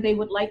 whatever they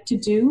would like to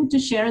do to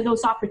share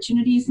those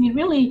opportunities. I mean,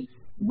 really,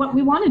 what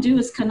we want to do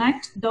is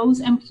connect those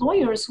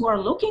employers who are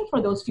looking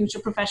for those future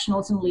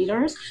professionals and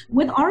leaders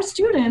with our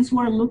students who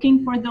are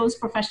looking for those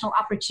professional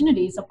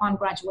opportunities upon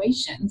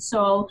graduation.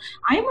 So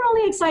I'm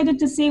really excited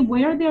to see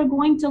where they're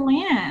going to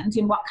land,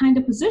 in what kind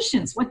of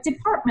positions, what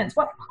departments,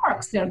 what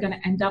parks they're going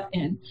to end up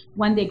in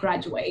when they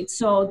graduate.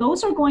 So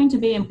those are going to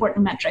be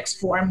important metrics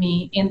for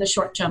me in the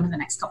short term in the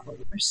next couple of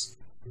years.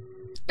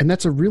 And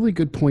that's a really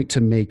good point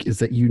to make, is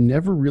that you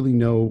never really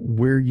know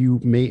where you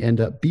may end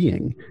up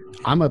being.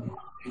 I'm a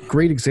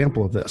great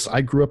example of this.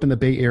 I grew up in the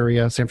Bay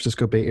Area, San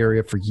Francisco Bay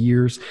Area for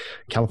years.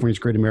 California's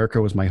Great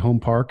America was my home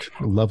park,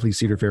 a lovely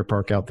Cedar Fair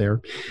Park out there.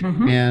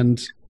 Mm-hmm.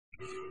 And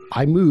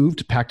I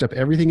moved, packed up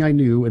everything I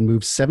knew and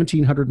moved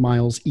 1,700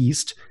 miles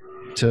east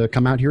to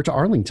come out here to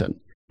Arlington.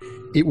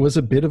 It was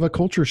a bit of a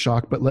culture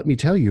shock, but let me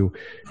tell you,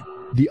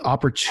 the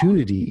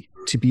opportunity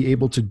to be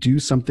able to do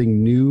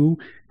something new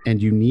and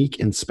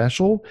unique and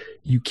special,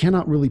 you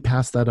cannot really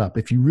pass that up.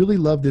 If you really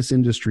love this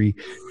industry,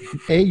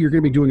 you're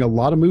going to be doing a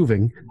lot of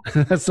moving.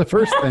 That's the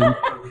first thing,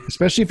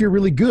 especially if you're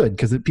really good,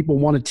 because people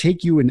want to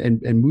take you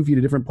and move you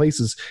to different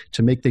places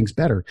to make things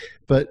better.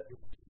 But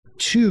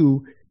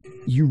 2,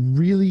 you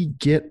really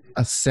get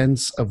a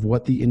sense of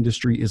what the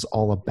industry is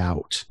all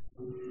about.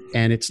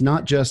 And it's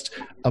not just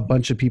a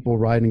bunch of people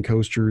riding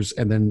coasters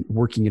and then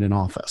working in an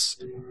office.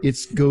 It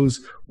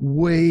goes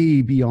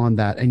way beyond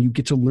that. And you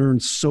get to learn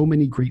so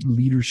many great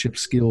leadership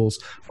skills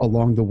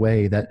along the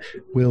way that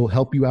will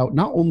help you out,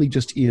 not only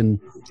just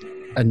in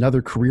another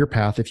career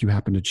path if you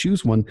happen to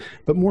choose one,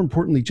 but more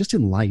importantly, just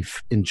in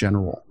life in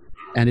general.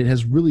 And it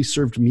has really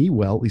served me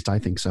well, at least I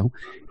think so.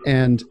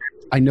 And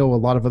I know a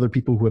lot of other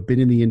people who have been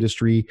in the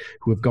industry,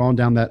 who have gone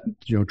down that,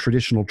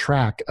 traditional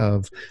track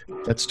of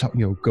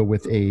go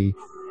with a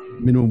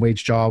minimum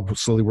wage job,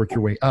 slowly work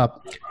your way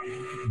up.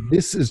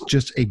 This is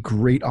just a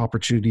great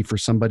opportunity for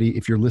somebody.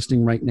 If you're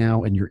listening right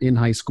now and you're in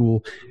high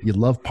school, you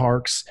love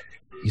parks,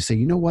 you say,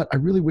 you know what, I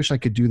really wish I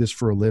could do this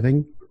for a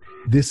living.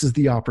 This is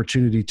the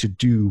opportunity to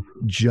do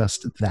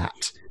just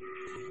that.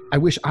 I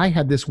wish I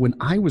had this when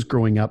I was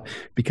growing up,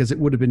 because it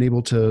would have been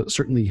able to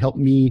certainly help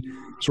me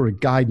sort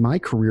of guide my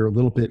career a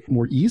little bit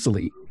more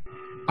easily.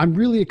 I'm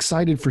really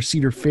excited for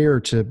Cedar Fair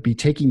to be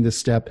taking this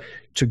step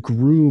to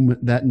groom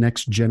that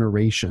next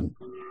generation.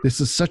 This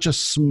is such a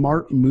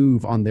smart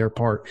move on their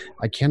part.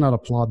 I cannot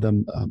applaud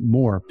them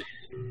more.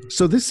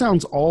 So this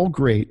sounds all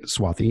great,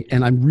 Swathi,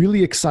 and I'm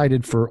really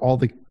excited for all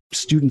the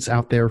students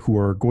out there who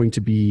are going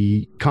to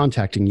be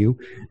contacting you.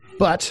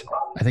 But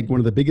I think one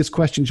of the biggest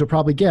questions you'll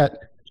probably get,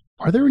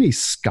 are there any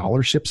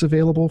scholarships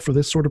available for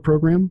this sort of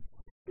program?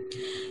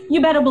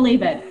 You better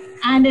believe it.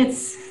 And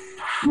it's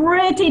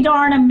pretty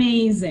darn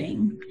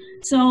amazing.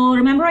 So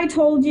remember I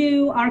told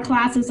you our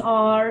classes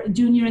are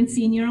junior and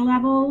senior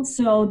level.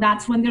 So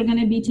that's when they're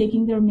going to be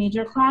taking their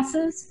major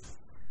classes.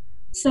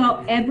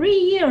 So every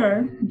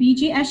year,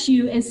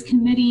 BGSU is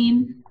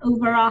committing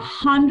over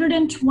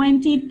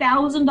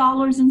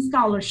 $120,000 in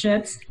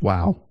scholarships.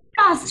 Wow.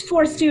 Just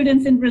for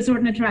students in resort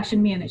and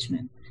attraction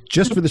management.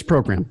 Just for this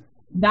program?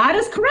 That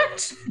is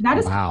correct. That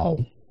is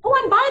wow. Oh,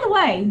 and by the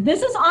way,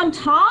 this is on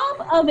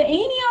top of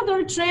any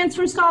other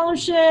transfer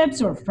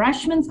scholarships or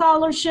freshman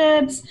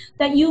scholarships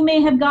that you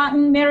may have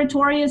gotten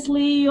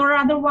meritoriously or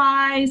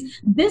otherwise.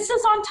 This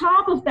is on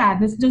top of that.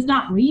 This does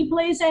not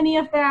replace any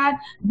of that.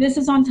 This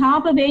is on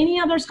top of any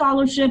other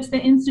scholarships the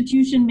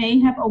institution may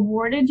have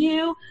awarded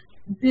you.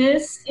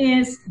 This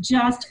is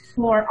just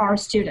for our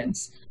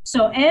students.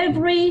 So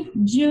every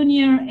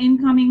junior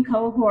incoming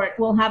cohort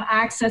will have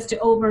access to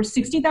over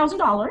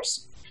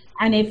 $60,000.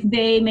 And if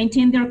they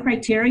maintain their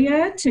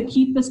criteria to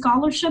keep the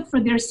scholarship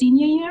for their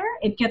senior year,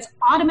 it gets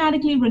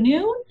automatically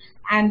renewed,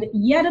 and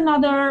yet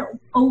another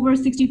over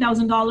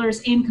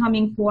 $60,000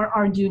 incoming for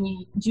our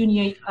junior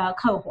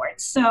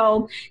cohorts.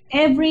 So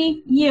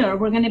every year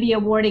we're going to be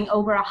awarding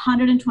over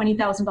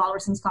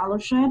 $120,000 in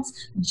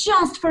scholarships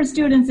just for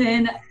students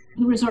in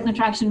the Resort and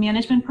Attraction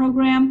Management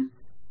program,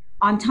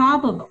 on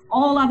top of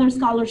all other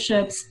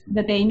scholarships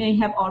that they may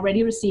have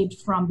already received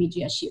from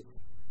BGSU.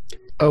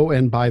 Oh,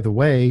 and by the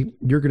way,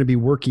 you're going to be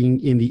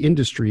working in the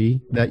industry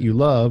that you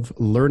love,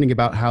 learning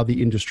about how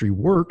the industry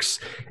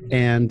works,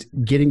 and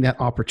getting that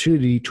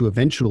opportunity to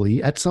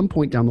eventually, at some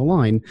point down the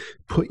line,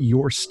 put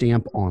your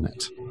stamp on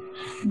it.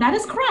 That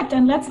is correct.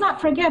 And let's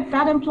not forget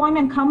that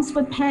employment comes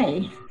with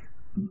pay.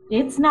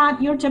 It's not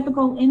your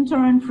typical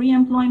intern, free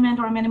employment,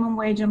 or minimum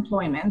wage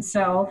employment.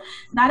 So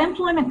that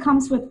employment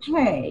comes with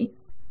pay.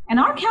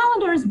 And our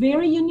calendar is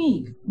very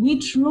unique. We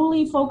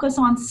truly focus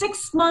on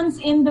 6 months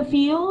in the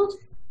field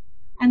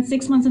and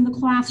 6 months in the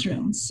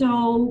classroom.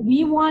 So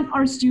we want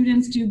our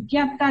students to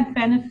get that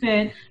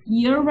benefit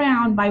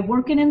year-round by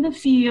working in the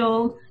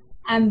field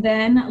and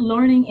then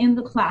learning in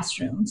the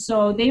classroom.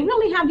 So they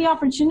really have the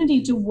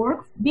opportunity to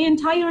work the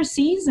entire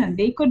season.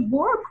 They could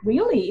work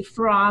really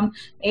from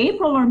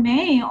April or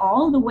May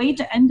all the way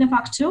to end of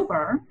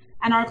October.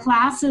 And our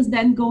classes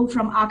then go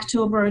from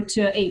October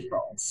to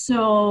April.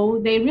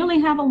 So they really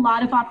have a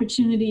lot of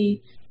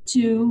opportunity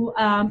to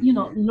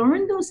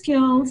learn those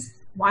skills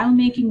while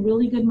making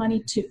really good money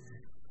too.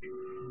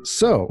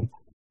 So,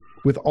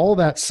 with all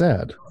that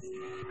said,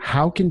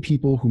 how can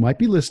people who might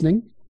be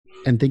listening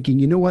and thinking,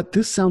 you know what,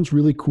 this sounds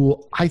really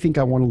cool, I think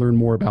I want to learn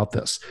more about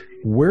this,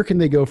 where can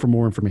they go for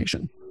more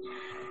information?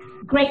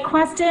 Great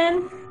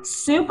question.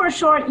 Super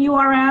short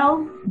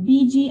URL,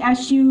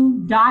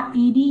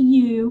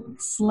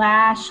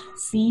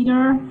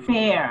 bgsu.edu/Cedar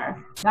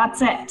Fair.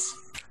 That's it.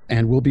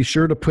 And we'll be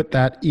sure to put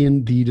that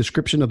in the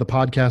description of the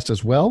podcast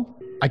as well.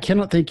 I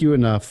cannot thank you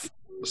enough,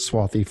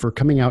 Swathi, for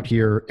coming out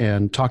here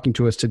and talking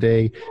to us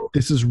today.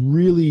 This is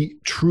really,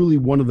 truly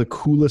one of the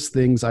coolest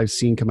things I've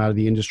seen come out of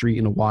the industry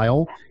in a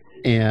while.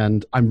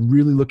 And I'm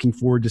really looking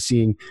forward to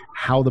seeing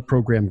how the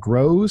program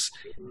grows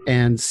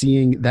and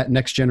seeing that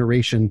next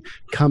generation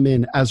come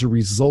in as a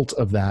result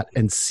of that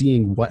and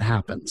seeing what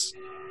happens.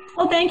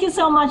 Well, thank you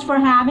so much for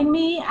having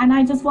me. And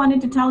I just wanted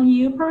to tell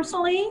you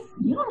personally,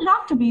 you don't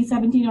have to be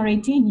 17 or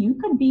 18. You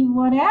could be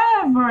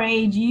whatever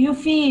age you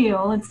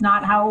feel. It's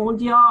not how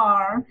old you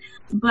are.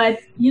 But,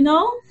 you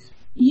know,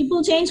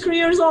 people change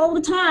careers all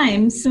the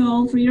time.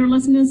 So for your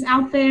listeners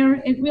out there,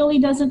 it really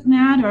doesn't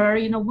matter,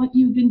 you know, what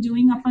you've been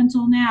doing up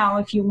until now.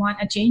 If you want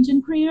a change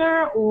in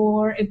career,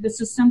 or if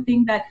this is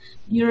something that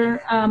you're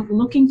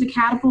looking to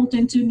catapult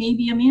into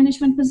maybe a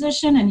management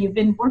position, and you've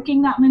been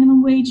working that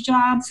minimum wage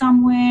job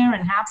somewhere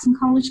and have some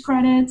college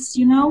credits,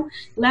 you know,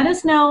 let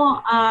us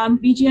know.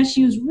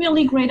 BGSU is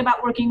really great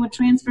about working with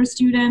transfer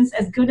students,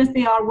 as good as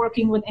they are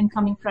working with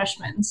incoming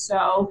freshmen.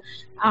 So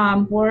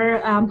we're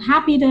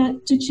happy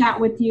to chat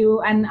with you,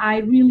 and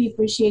I really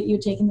appreciate you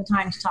taking the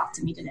time to talk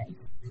to me today.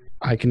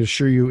 I can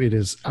assure you it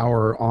is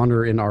our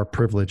honor and our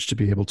privilege to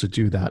be able to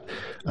do that.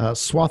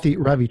 Swathi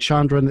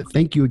Ravichandran,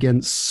 thank you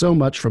again so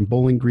much from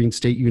Bowling Green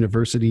State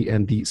University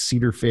and the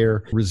Cedar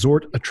Fair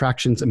Resort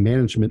Attractions and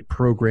Management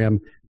Program.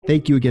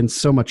 Thank you again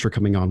so much for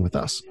coming on with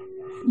us.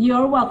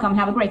 You're welcome.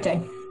 Have a great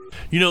day.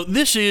 You know,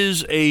 this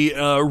is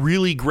a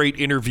really great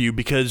interview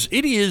because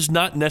it is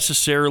not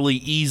necessarily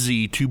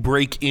easy to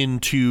break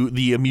into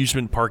the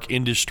amusement park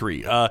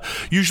industry.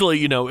 Usually,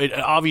 you know,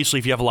 obviously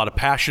if you have a lot of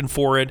passion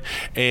for it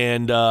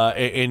and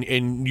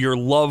your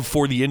love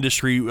for the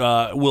industry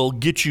will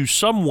get you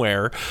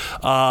somewhere.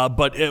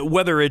 But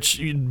whether it's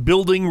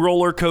building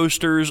roller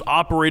coasters,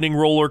 operating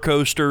roller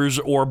coasters,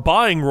 or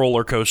buying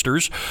roller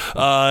coasters,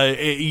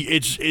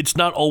 it's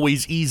not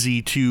always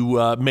easy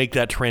to make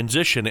that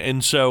transition.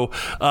 And so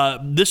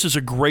this is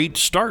a great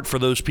start for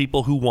those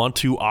people who want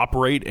to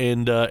operate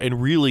and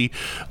really,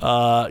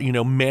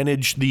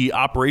 manage the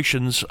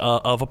operations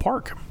of a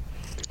park.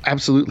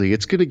 Absolutely.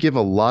 It's going to give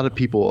a lot of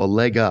people a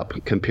leg up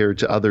compared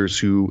to others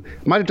who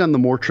might have done the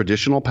more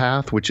traditional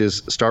path, which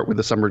is start with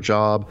a summer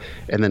job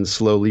and then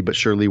slowly but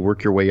surely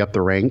work your way up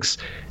the ranks.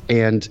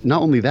 And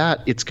not only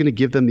that, it's going to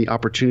give them the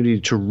opportunity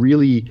to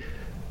really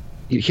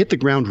hit the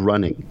ground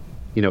running.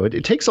 You know,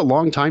 it takes a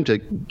long time to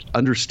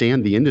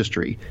understand the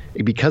industry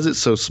because it's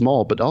so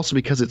small, but also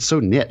because it's so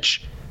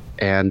niche.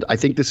 And I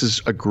think this is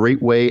a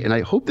great way, and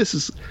I hope this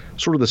is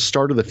sort of the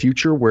start of the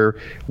future where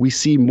we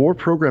see more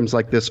programs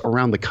like this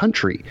around the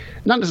country,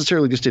 not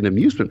necessarily just in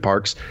amusement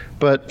parks,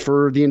 but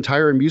for the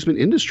entire amusement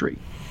industry.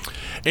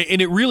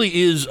 And it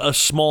really is a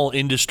small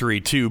industry,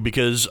 too,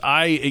 because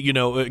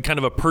kind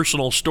of a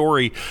personal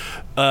story.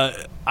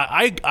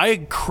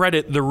 I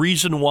credit the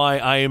reason why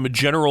I am a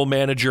general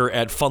manager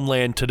at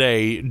Funland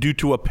today due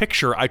to a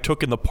picture I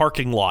took in the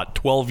parking lot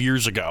 12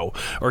 years ago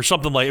or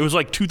something like it was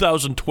like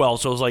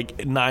 2012. So it was like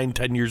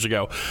 9-10 years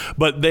ago.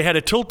 But they had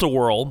a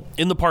Tilt-A-Whirl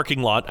in the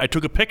parking lot. I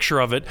took a picture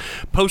of it,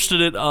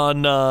 posted it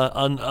on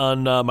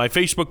my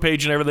Facebook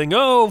page and everything.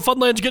 Oh,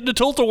 Funland's getting a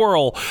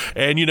Tilt-A-Whirl.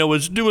 And,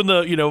 was doing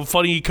the,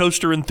 funny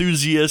coaster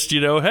enthusiast,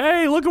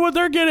 hey, look at what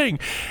they're getting.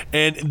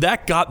 And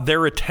that got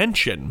their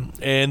attention.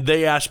 And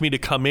they asked me to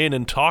come in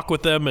and talk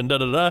with them and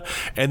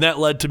and that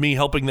led to me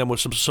helping them with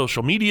some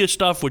social media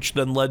stuff, which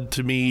then led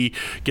to me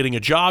getting a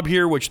job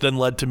here, which then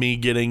led to me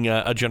getting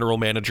a general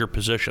manager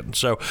position.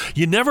 So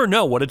you never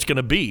know what it's going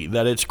to be,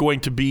 that it's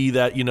going to be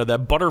that,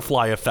 that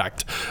butterfly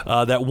effect,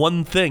 that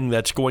one thing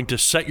that's going to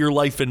set your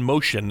life in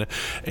motion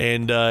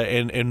and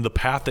the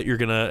path that you're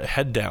going to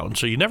head down.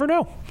 So you never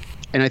know.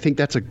 And I think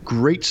that's a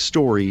great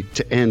story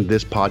to end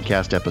this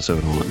podcast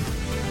episode on.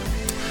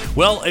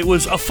 Well, it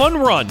was a fun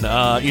run.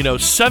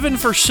 7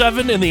 for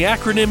 7 in the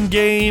acronym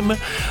game.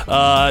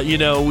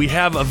 We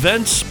have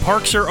events.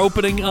 Parks are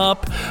opening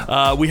up.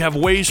 We have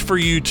ways for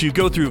you to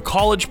go through a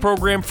college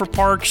program for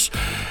parks.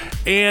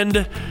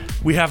 And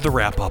we have the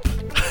wrap up.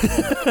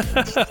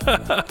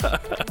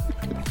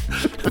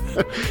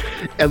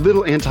 A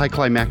little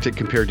anticlimactic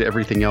compared to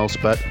everything else,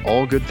 but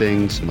all good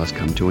things must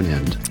come to an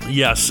end.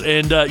 Yes,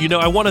 and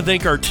I want to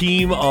thank our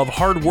team of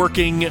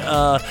hardworking,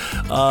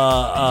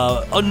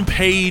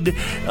 unpaid,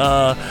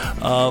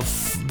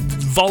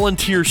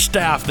 volunteer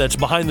staff that's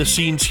behind the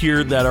scenes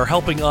here that are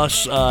helping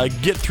us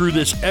get through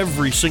this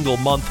every single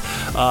month.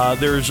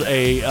 There's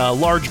a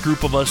large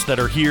group of us that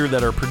are here,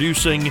 that are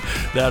producing,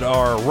 that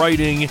are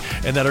writing,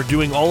 and that are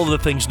doing all of the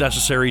things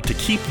necessary to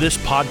keep this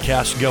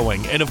podcast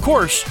going. And of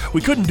course,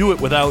 we couldn't do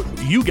it without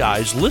you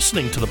guys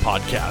listening to the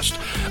podcast.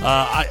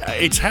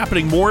 It's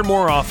happening more and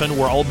more often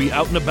where I'll be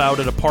out and about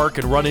at a park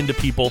and run into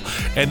people,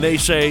 and they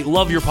say,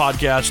 love your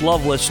podcast,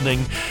 love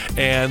listening,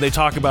 and they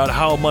talk about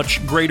how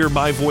much greater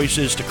my voice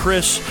is to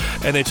Chris,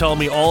 and they tell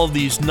me all of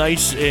these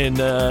nice and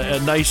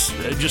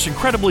just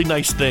incredibly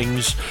nice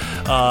things.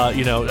 I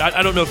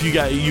don't know if you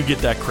get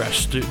that,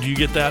 Chris. Do you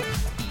get that?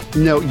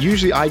 No,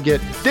 usually I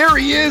get, there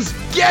he is,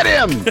 get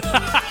him!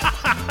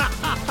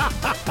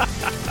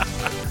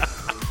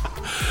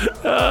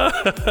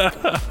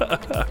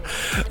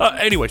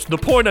 Anyways, the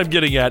point I'm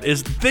getting at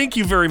is thank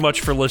you very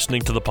much for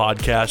listening to the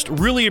podcast.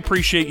 Really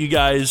appreciate you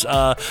guys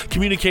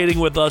communicating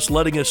with us,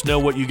 letting us know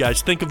what you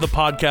guys think of the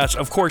podcast.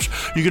 Of course,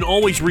 you can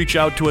always reach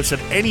out to us at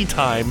any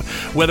time,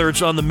 whether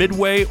it's on the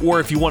Midway or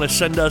if you want to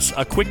send us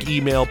a quick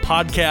email,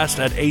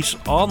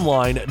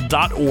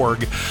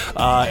 podcast@aceonline.org.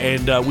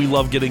 And we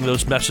love getting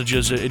those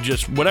messages. It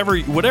just whatever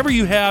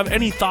you have,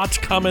 any thoughts,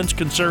 comments,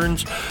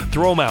 concerns,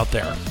 throw them out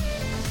there.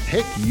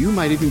 Heck, you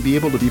might even be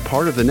able to be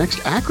part of the next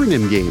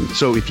acronym game.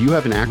 So if you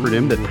have an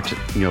acronym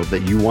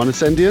that you want to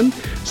send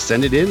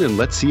it in, and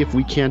let's see if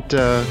we can't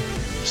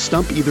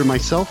stump either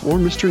myself or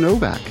Mr.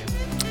 Novak.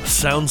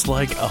 Sounds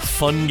like a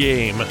fun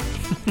game.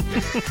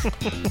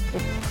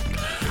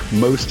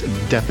 Most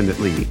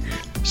definitely.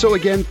 So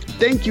again,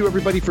 thank you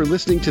everybody for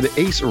listening to the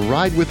Ace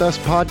Ride With Us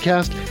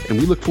podcast, and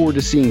we look forward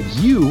to seeing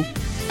you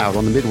out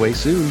on the Midway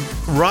soon.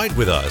 Ride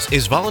With Us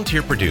is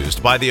volunteer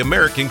produced by the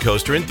American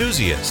Coaster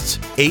Enthusiasts.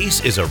 ACE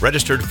is a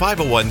registered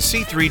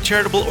 501c3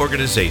 charitable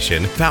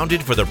organization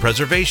founded for the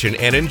preservation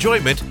and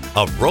enjoyment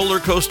of roller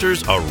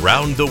coasters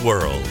around the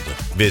world.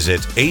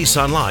 Visit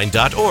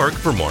aceonline.org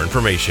for more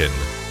information.